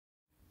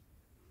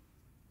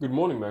Good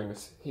morning,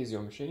 Magnus. Here's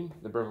your machine,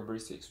 the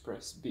Barista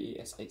Express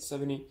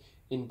BES870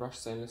 in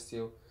brushed stainless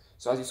steel.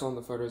 So as you saw in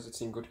the photos,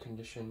 it's in good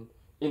condition,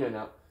 in and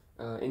out.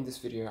 In this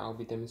video, I'll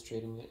be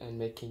demonstrating it and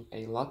making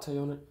a latte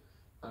on it,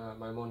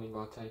 my morning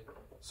latte.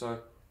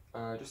 So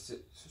just to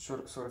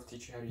sort of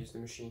teach you how to use the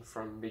machine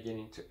from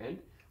beginning to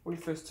end. When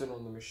you first turn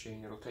on the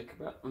machine, it'll take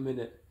about a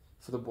minute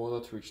for the boiler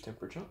to reach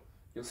temperature.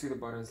 You'll see the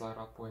buttons light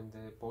up when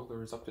the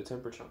boiler is up to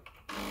temperature.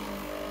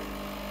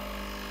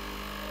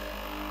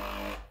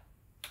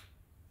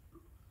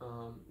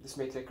 This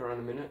may take around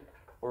a minute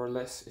or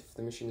less if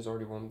the machine is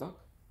already warmed up.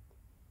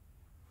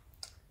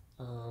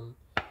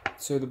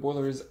 So the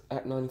boiler is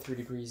at 93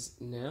 degrees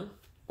now,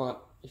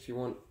 but if you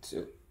want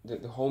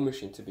the whole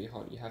machine to be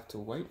hot, you have to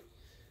wait.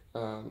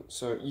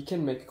 So you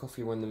can make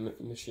coffee when the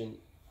machine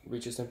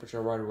reaches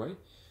temperature right away,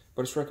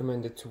 but it's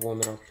recommended to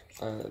warm it up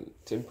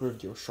to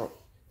improve your shot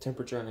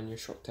temperature and your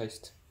shot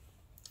taste.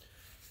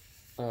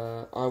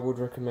 I would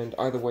recommend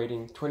either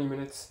waiting 20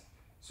 minutes,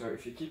 so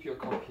if you keep your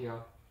cup here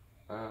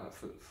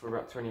for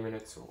about 20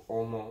 minutes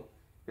or more,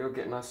 it'll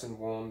get nice and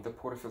warm. The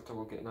portafilter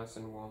will get nice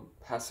and warm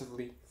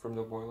passively from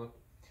the boiler.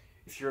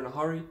 If you're in a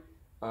hurry,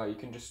 you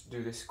can just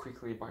do this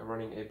quickly by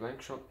running a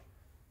blank shot.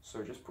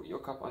 So just put your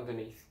cup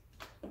underneath.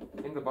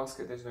 In the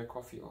basket there's no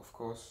coffee, of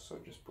course, so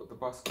just put the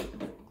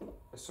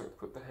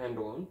put the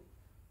handle on,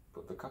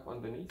 put the cup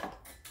underneath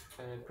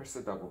and press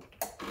the double.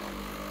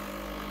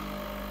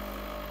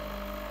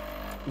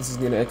 This is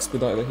going to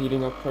expedite the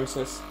heating up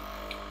process.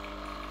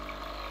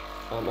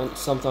 And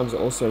sometimes it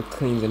also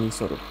cleans any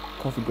sort of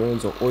coffee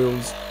grounds or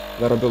oils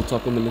that are built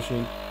up in the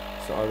machine.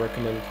 So I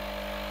recommend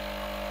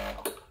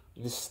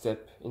this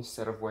step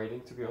instead of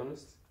waiting, to be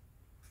honest.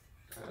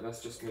 That's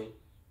just me.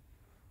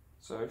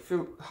 So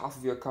fill half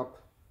of your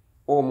cup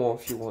or more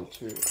if you want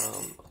to.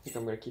 I think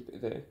I'm going to keep it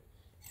there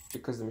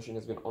because the machine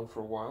has been on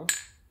for a while.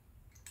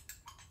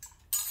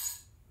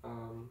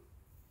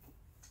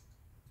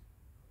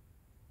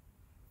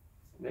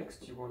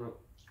 Next, you want to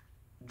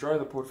dry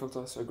the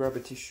portafilter, so grab a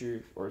tissue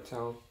or a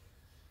towel,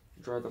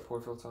 dry the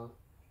portafilter.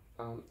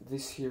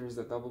 This here is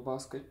the double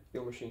basket.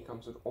 Your machine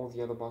comes with all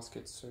the other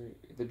baskets, so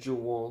the dual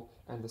wall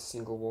and the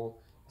single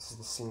wall. This is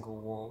the single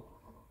wall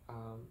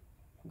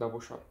double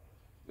shot.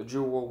 The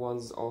dual wall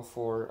ones are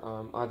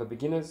for either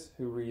beginners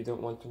who really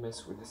don't want to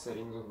mess with the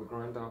settings of the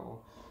grinder or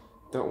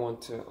don't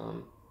want to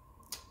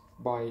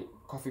buy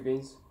coffee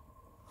beans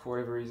for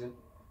whatever reason.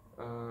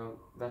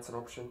 That's an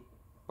option.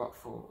 But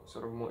for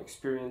sort of more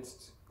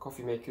experienced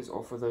coffee makers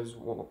or for those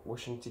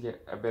wishing to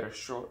get a better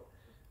shot,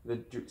 the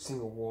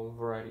single wall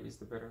variety is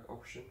the better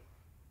option.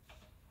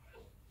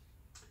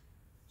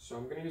 So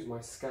I'm going to use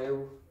my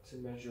scale to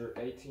measure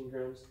 18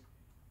 grams.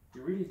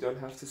 You really don't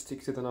have to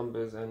stick to the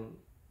numbers and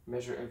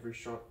measure every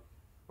shot,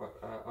 but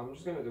I'm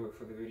just going to do it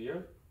for the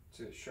video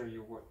to show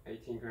you what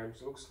 18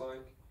 grams looks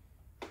like.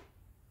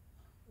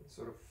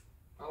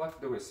 I like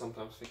to do it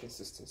sometimes for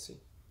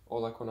consistency, or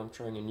like when I'm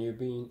trying a new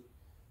bean,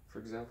 for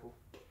example.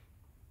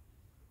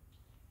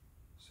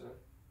 So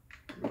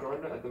the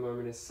grinder at the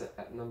moment is set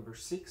at number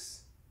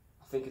 6.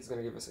 I think it's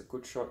going to give us a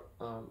good shot.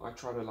 I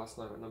tried it last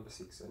night at number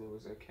 6 and it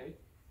was okay.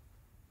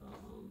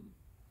 I'm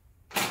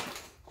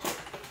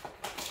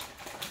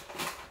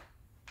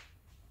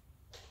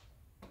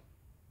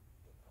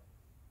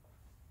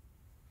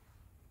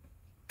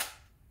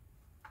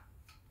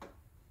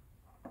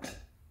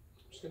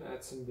just going to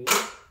add some beans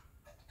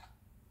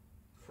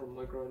from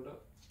my grinder.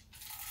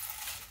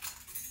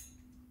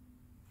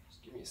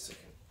 Just give me a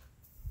second.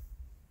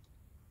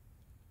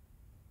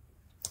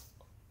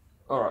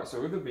 Alright,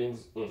 so with the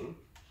beans in,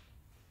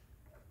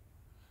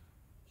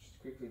 just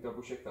quickly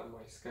double check that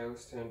my scale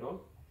is turned on.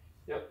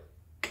 Yep.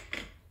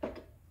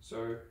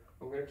 So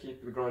I'm going to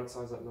keep the grind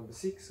size at number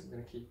 6, I'm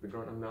going to keep the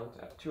grind amount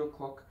at 2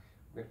 o'clock,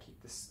 I'm going to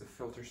keep the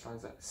filter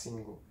size at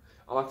single.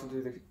 I like to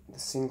do the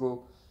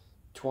single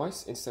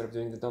twice instead of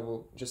doing the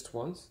double just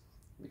once,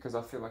 because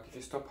I feel like if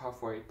you stop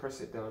halfway,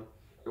 press it down,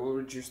 it will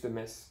reduce the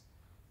mess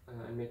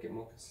and make it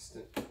more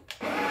consistent.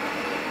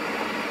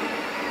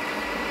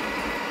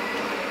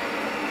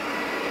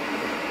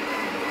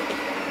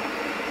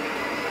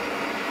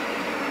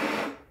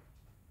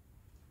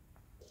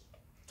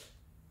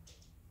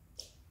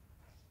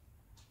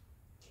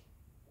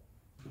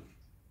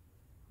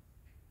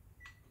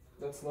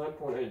 That's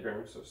 9.8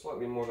 grams, so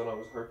slightly more than I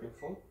was hoping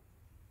for.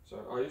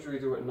 So I usually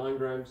do it 9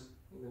 grams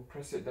and then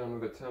press it down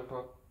with a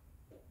tamper.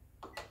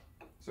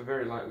 So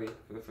very lightly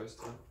for the first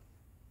time.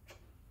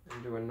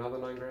 And do another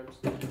 9 grams.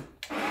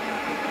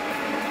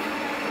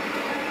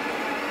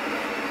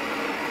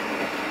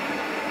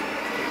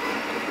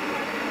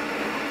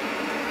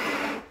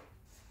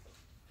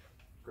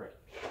 Great.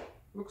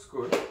 Looks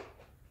good.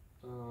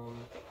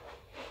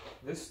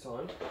 This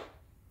time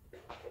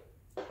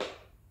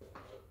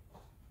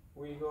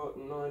we got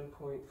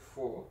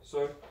 9.4,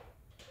 so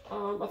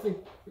I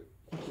think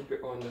we keep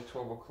it on the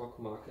 12 o'clock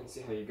mark and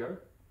see how you go.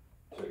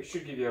 So it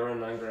should give you around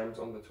 9 grams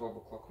on the 12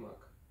 o'clock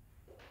mark.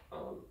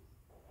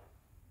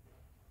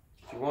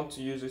 If you want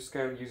to use a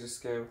scale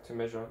to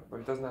measure,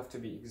 but it doesn't have to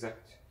be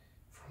exact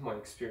from my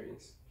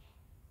experience.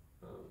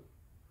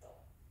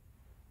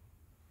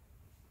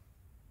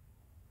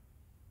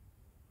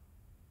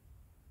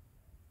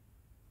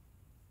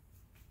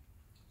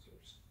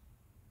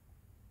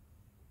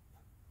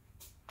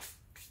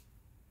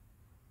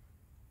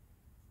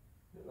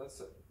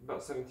 That's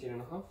about 17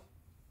 and a half,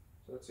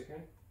 so that's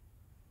okay.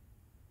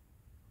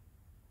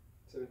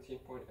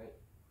 17.8.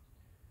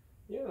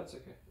 Yeah, that's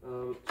okay.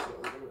 So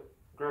I'm gonna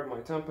grab my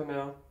tamper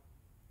now.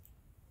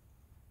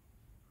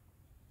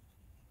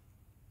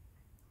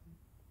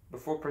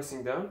 Before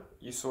pressing down,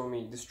 you saw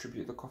me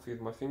distribute the coffee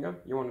with my finger.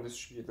 You want to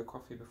distribute the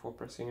coffee before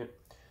pressing it,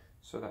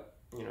 so that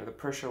the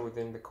pressure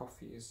within the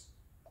coffee is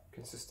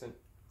consistent.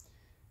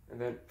 And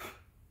then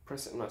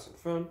press it nice and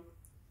firm.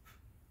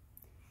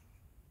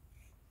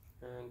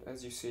 And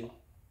as you see,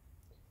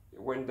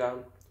 it went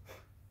down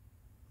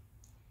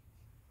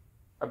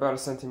about a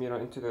centimeter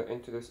into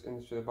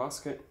the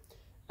basket.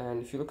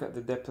 And if you look at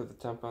the depth of the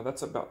tamper,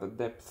 that's about the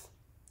depth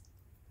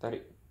that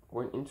it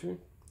went into.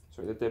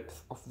 So the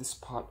depth of this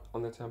part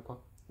on the tamper,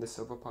 the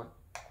silver part.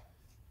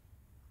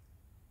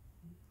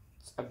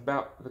 It's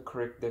about the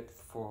correct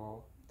depth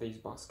for these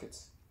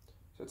baskets.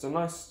 So it's a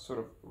nice sort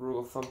of rule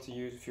of thumb to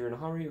use if you're in a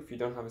hurry. If you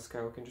don't have a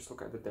scale, you can just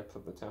look at the depth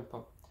of the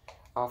tamper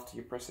after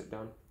you press it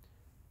down.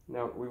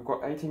 Now we've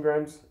got 18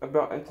 grams,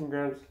 about 18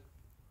 grams.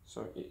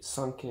 So it's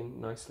sunk in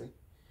nicely.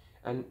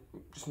 And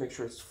just make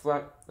sure it's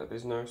flat, that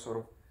there's no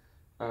sort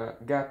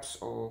of gaps,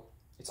 or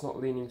it's not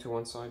leaning to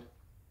one side,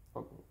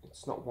 or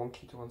it's not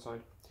wonky to one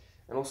side.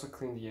 And also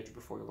clean the edge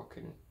before you lock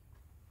it in.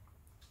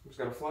 I'm just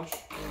gonna flush.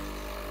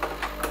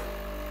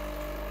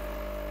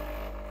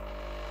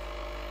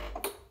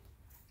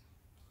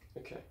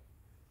 Okay.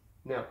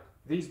 Now,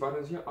 these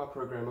buttons here are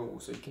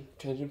programmable, so you can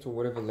change them to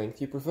whatever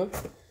length you prefer.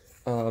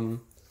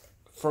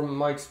 From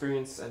my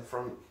experience and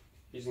from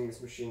using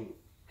this machine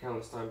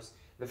countless times,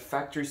 the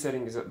factory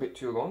setting is a bit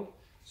too long.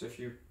 So if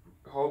you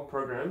hold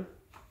program,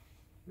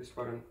 this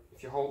button,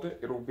 if you hold it,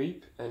 it'll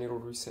beep and it'll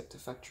reset to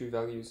factory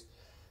values.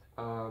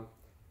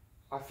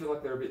 I feel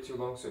like they're a bit too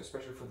long, so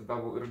especially for the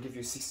double, it'll give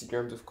you 60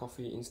 grams of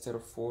coffee instead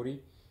of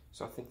 40.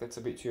 So I think that's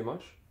a bit too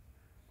much.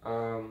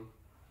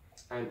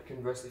 And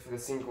conversely, for the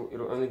single,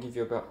 it'll only give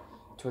you about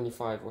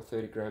 25 or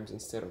 30 grams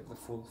instead of the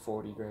full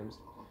 40 grams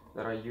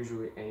that I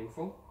usually aim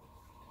for.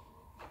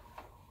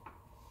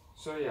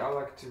 So yeah, I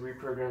like to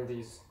reprogram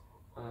these,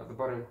 the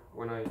button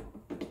when I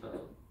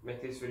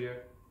make this video.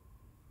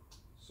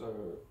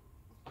 So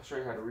I'll show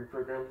you how to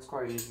reprogram. It's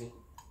quite easy.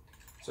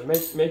 So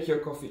make your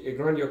coffee,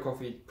 grind your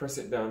coffee, press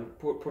it down,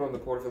 put on the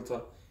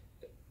portafilter,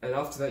 and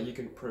after that you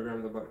can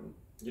program the button.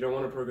 You don't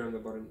want to program the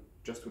button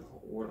just with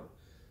hot water.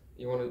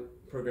 You want to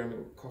program it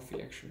with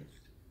coffee actually,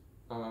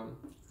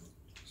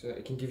 so that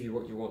it can give you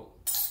what you want.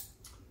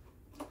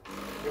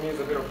 You can use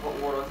a bit of hot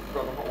water. You've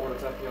got the hot water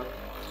tap here.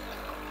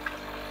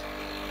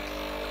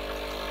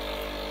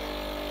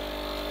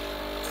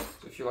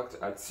 So if you like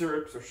to add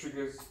syrups or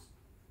sugars,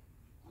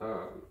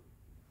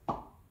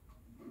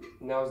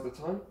 now's the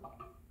time.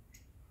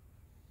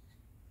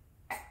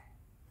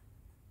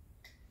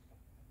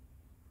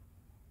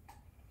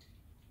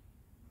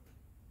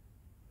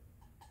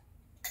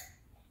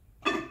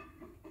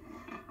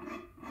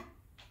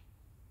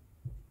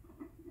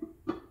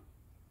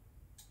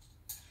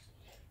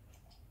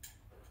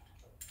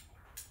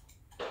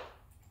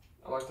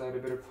 I like to add a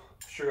bit of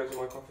sugar to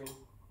my coffee,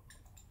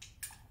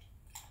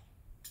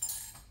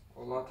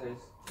 or lattes,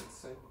 let's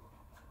say.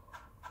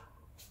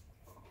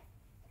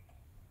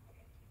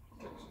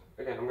 Okay,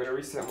 so again, I'm going to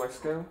reset my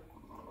scale,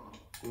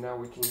 and now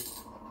we can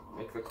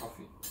make the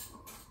coffee.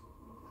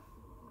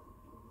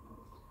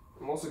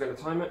 I'm also going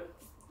to time it,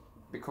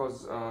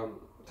 because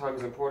time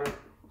is important.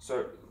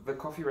 So the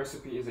coffee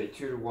recipe is a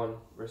 2-to-1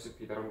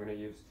 recipe that I'm going to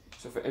use.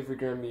 So for every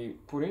gram you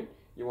put in,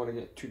 you want to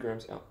get 2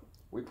 grams out.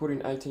 We put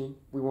in 18,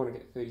 we want to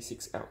get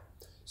 36 out.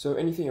 So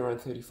anything around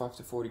 35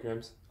 to 40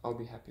 grams, I'll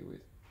be happy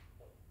with.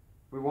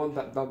 We want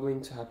that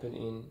doubling to happen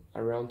in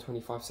around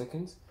 25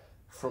 seconds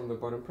from the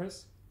bottom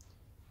press.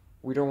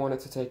 We don't want it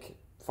to take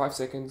 5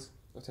 seconds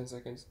or 10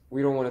 seconds.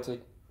 We don't want it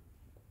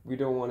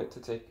to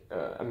take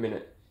a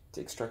minute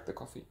to extract the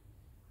coffee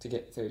to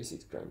get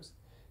 36 grams.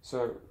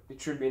 So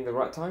it should be in the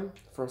right time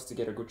for us to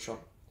get a good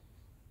shot.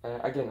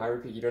 Again, I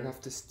repeat, you don't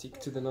have to stick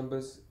to the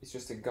numbers. It's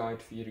just a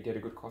guide for you to get a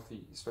good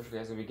coffee, especially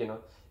as a beginner,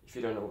 if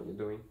you don't know what you're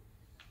doing.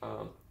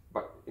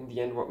 But in the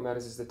end, what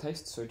matters is the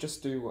taste, so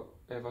just do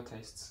whatever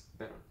tastes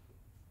better.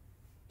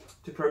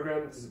 To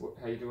program, this is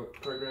how you do it.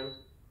 Program,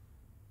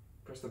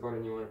 press the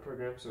button you want to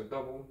program, so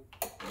double.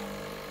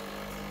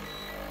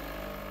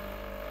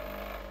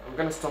 I'm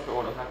going to stop it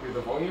when I'm happy with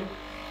the volume.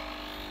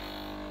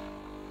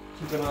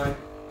 Keep an eye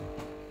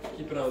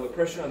on the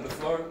pressure and the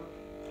flow.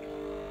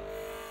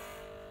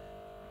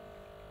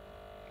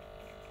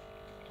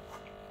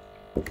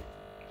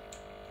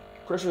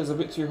 Pressure is a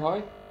bit too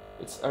high.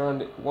 It's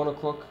around 1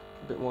 o'clock,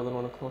 a bit more than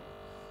 1 o'clock.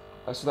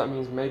 So that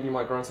means maybe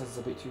my grind size is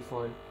a bit too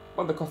fine.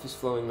 But the coffee's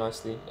flowing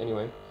nicely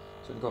anyway.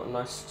 So we've got a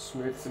nice,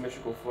 smooth,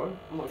 symmetrical flow.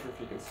 I'm not sure if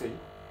you can see.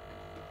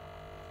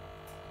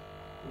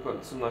 We've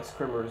got some nice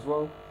creamer as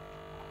well.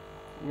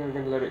 I'm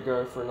going to let it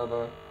go for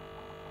another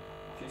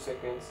few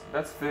seconds.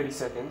 That's 30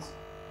 seconds.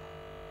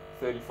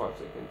 35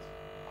 seconds.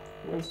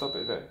 I'm going to stop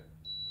it there.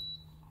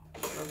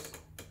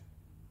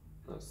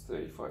 That's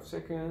 35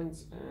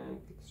 seconds,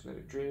 and just let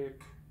it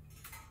drip.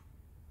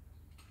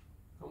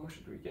 How much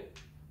did we get?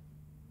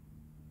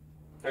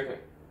 Okay.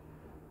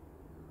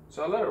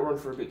 So I let it run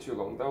for a bit too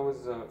long. That was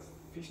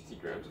 50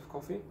 grams of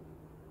coffee.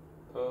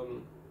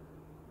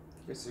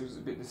 I guess it was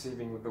a bit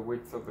deceiving with the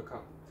width of the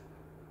cup.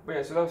 But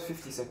yeah, so that was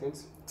 50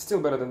 seconds. Still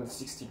better than the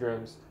 60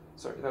 grams.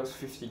 Sorry, that was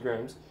 50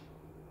 grams.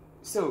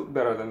 Still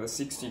better than the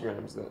 60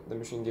 grams that the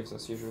machine gives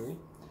us usually.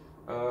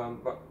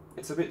 But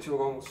it's a bit too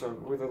long, so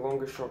with a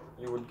longer shot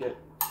you would get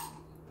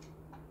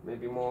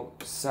maybe more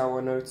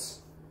sour notes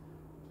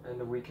and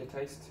a weaker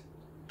taste.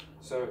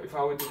 So if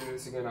I were to do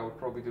this again, I would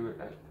probably do it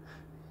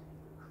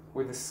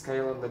with a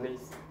scale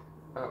underneath,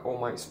 or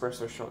my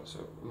espresso shot,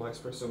 so my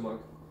espresso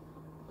mug.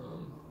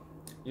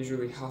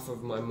 Usually half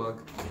of my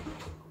mug.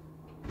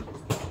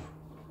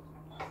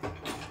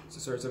 So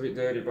sorry, it's a bit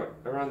dirty, but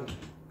around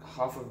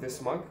half of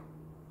this mug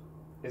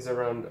is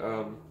around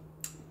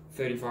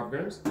 35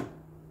 grams.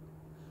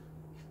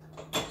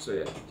 So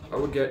yeah, I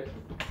would get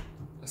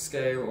a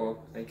scale or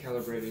a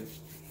calibrated,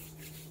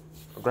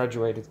 a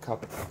graduated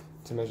cup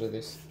to measure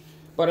this.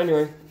 But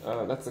anyway,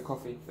 that's the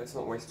coffee. Let's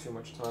not waste too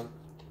much time.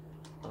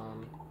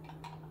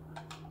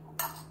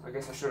 I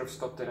guess I should have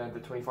stopped it at the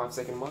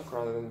 25-second mark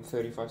rather than the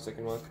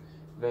 35-second mark.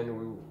 Then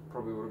we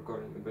probably would have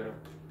gotten the better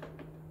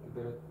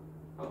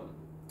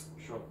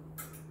shot.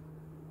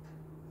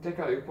 Take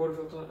out your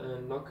portafilter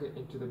and knock it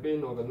into the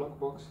bin or the knock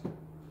box.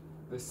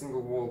 The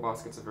single wall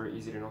baskets are very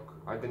easy to knock.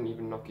 I didn't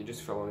even knock, it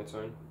just fell on its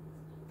own.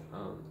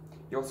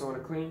 You also want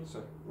to clean,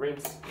 so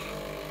rinse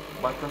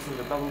by pressing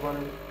the double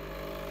button.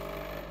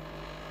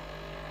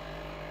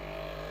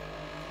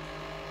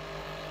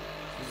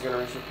 This is going to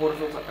rinse your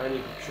portafilter and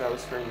your shower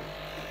screen.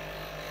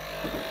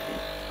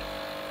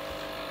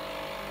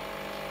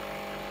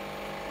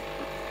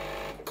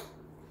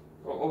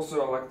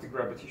 Also, I like to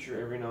grab a tissue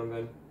every now and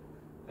then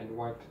and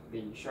wipe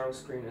the shower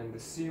screen and the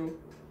seal.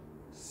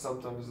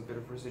 Sometimes there's a bit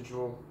of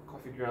residual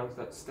coffee grounds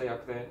that stay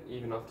up there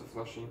even after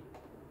flushing.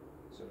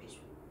 So just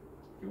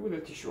with a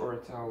tissue or a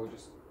towel,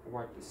 just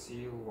wipe the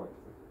seal, wipe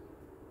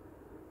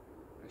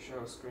the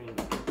shower screen.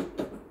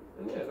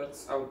 And yeah,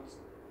 I would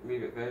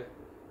leave it there.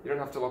 You don't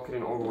have to lock it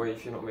in all the way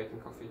if you're not making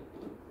coffee.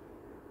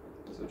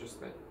 So just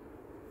there.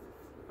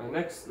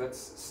 Next, let's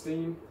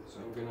steam. So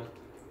I'm gonna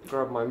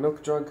grab my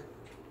milk jug.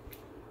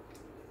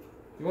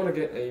 You want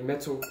to get a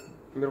metal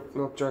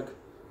milk jug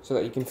so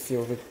that you can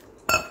feel the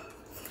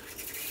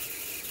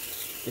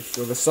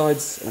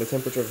sides and the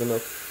temperature of the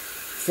milk.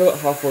 Fill it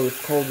halfway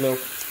with cold milk.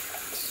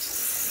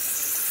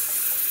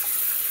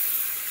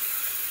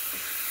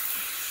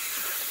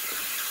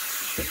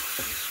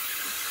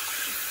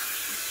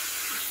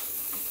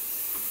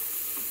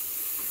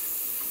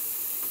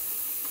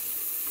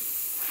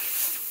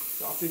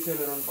 So after you turn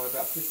it on by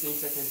about 15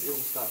 seconds, it will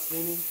start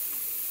steaming.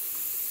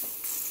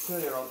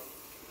 Turn it on,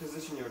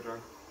 position your jug,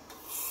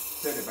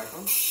 turn it back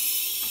on.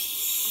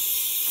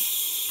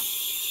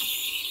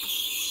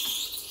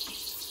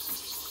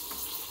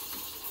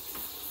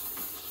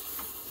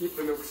 Keep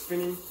the milk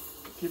spinning,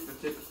 keep the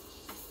tip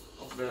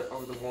of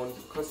the wand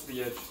close to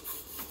the edge,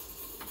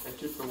 and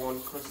keep the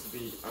wand close to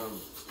the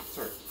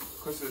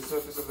close to the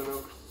surface of the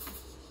milk,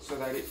 so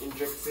that it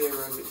injects air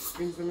as it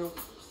spins the milk.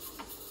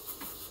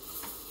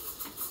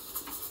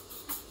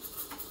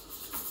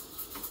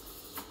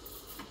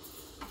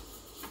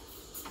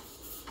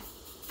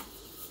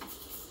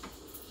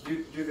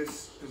 Do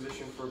this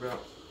position for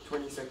about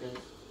 20 seconds.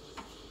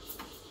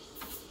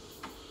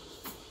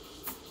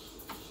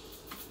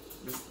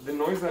 The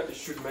noise that it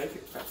should make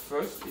at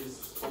first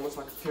is almost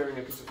like tearing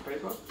a piece of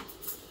paper.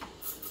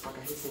 It's like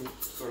a hissing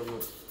sort of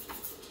noise.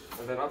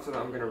 And then after that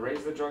I'm going to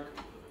raise the jug.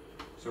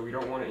 So we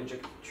don't want to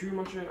inject too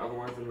much in,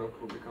 otherwise the milk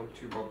will become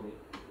too bubbly.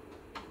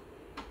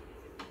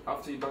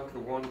 After you dunk the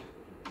wand,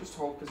 just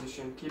hold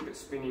position, keep it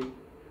spinning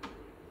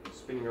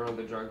around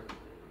the jug.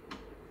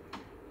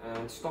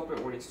 And stop it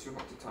when it's too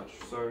hot to touch.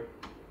 So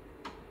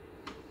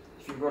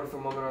if you've got a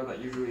thermometer, that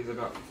usually is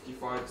about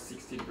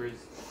 55-60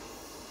 degrees.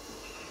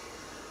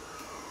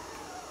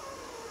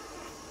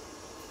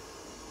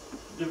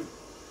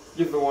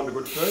 Give the wand a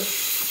good purge,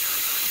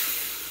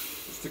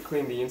 just to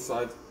clean the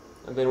inside,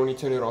 and then when you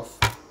turn it off,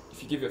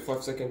 if you give it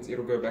 5 seconds,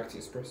 it'll go back to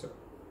espresso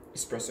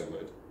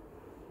mode.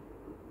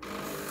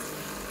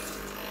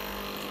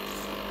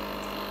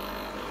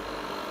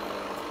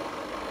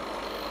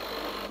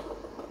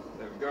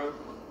 There we go.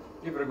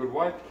 Give it a good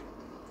wipe.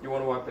 You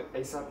want to wipe it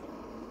ASAP.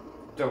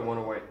 Don't want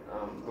to wait.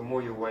 The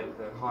more you wait,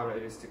 the harder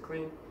it is to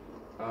clean.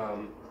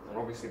 And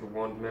obviously the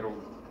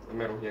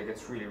metal here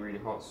gets really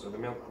hot, so the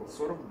milk will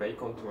sort of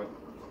bake onto it.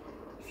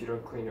 If you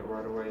don't clean it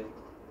right away,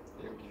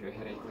 it'll give you a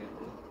headache later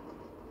on.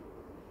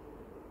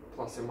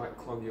 Plus it might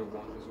clog your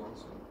wand as well,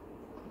 so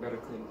better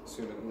clean it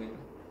sooner than later.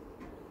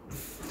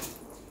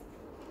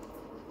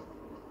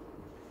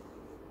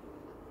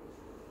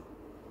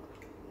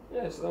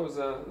 Yeah, so that was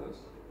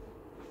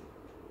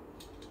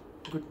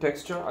good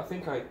texture. I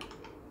think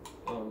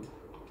I'm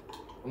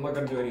not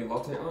going to do any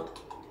latte art.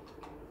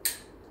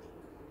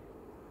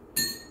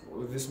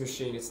 With this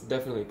machine, it's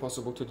definitely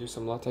possible to do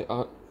some latte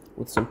art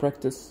with some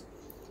practice.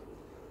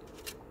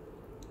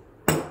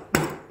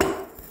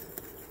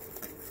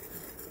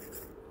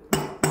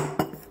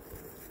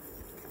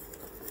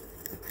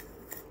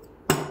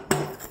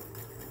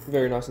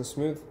 very nice and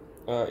smooth.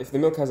 If the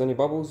milk has any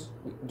bubbles,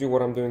 do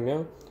what I'm doing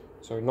now.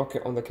 So knock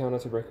it on the counter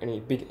to break any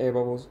big air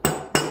bubbles,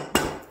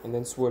 and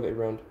then swirl it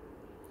around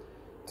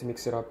to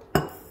mix it up.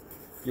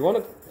 You want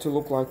it to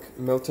look like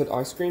melted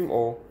ice cream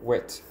or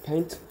wet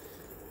paint.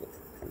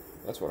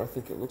 That's what I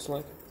think it looks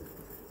like.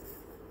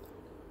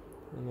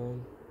 And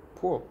then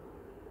pour.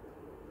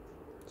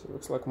 So it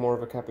looks like more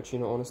of a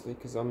cappuccino, honestly,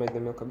 because I made the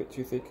milk a bit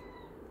too thick.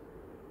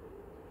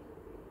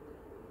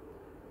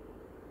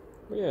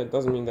 But yeah, it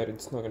doesn't mean that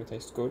it's not going to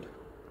taste good.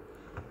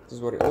 This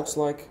is what it looks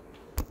like.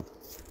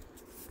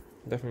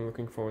 Definitely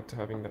looking forward to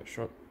having that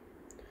shot.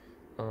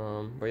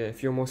 But yeah,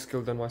 if you're more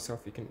skilled than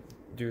myself, you can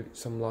do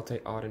some latte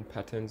art and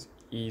patterns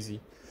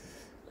easy.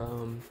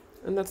 And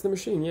that's the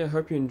machine. Yeah,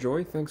 hope you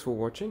enjoy. Thanks for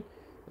watching.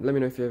 Let me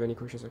know if you have any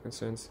questions or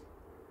concerns.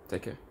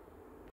 Take care.